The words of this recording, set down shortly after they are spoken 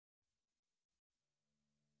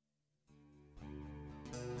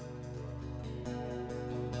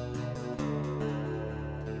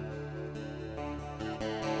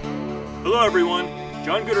Hello everyone,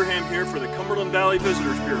 John Gooderham here for the Cumberland Valley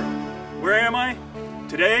Visitors Bureau. Where am I?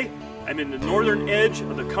 Today, I'm in the northern edge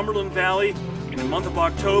of the Cumberland Valley in the month of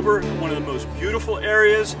October, one of the most beautiful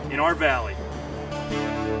areas in our valley.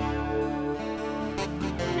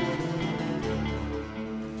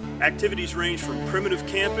 Activities range from primitive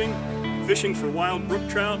camping, fishing for wild brook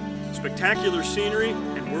trout, spectacular scenery,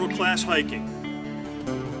 and world-class hiking.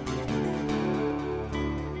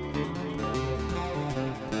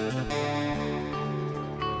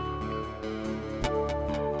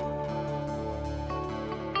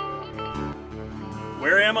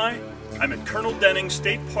 Where am I? I'm at Colonel Denning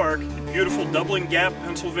State Park in beautiful Dublin Gap,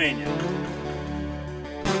 Pennsylvania.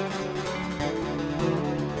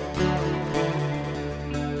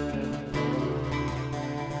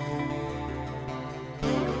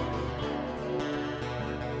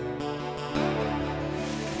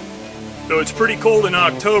 Though it's pretty cold in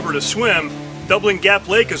October to swim, Dublin Gap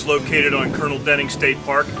Lake is located on Colonel Denning State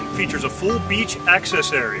Park and features a full beach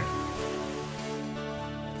access area.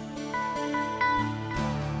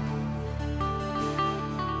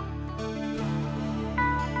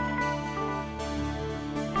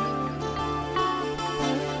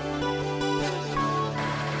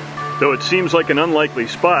 Though it seems like an unlikely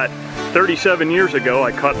spot, 37 years ago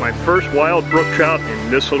I caught my first wild brook trout in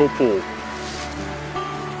this little pool.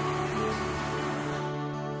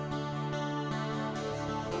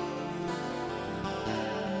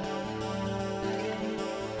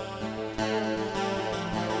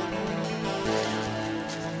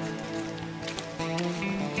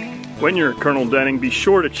 When you're at Colonel Denning, be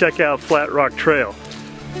sure to check out Flat Rock Trail,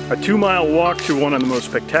 a 2-mile walk through one of the most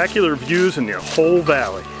spectacular views in the whole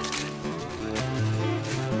valley.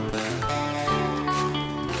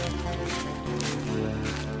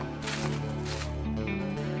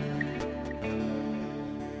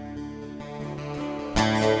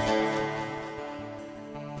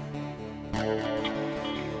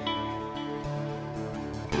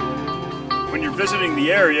 When you're visiting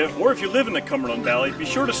the area, or if you live in the Cumberland Valley, be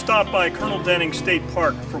sure to stop by Colonel Denning State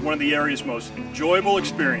Park for one of the area's most enjoyable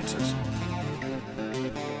experiences.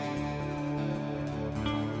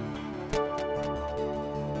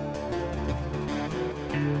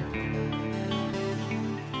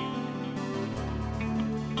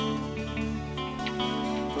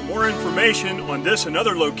 For more information on this and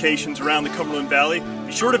other locations around the Cumberland Valley,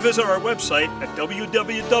 be sure to visit our website at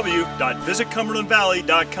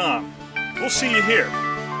www.visitcumberlandvalley.com. We'll see you here.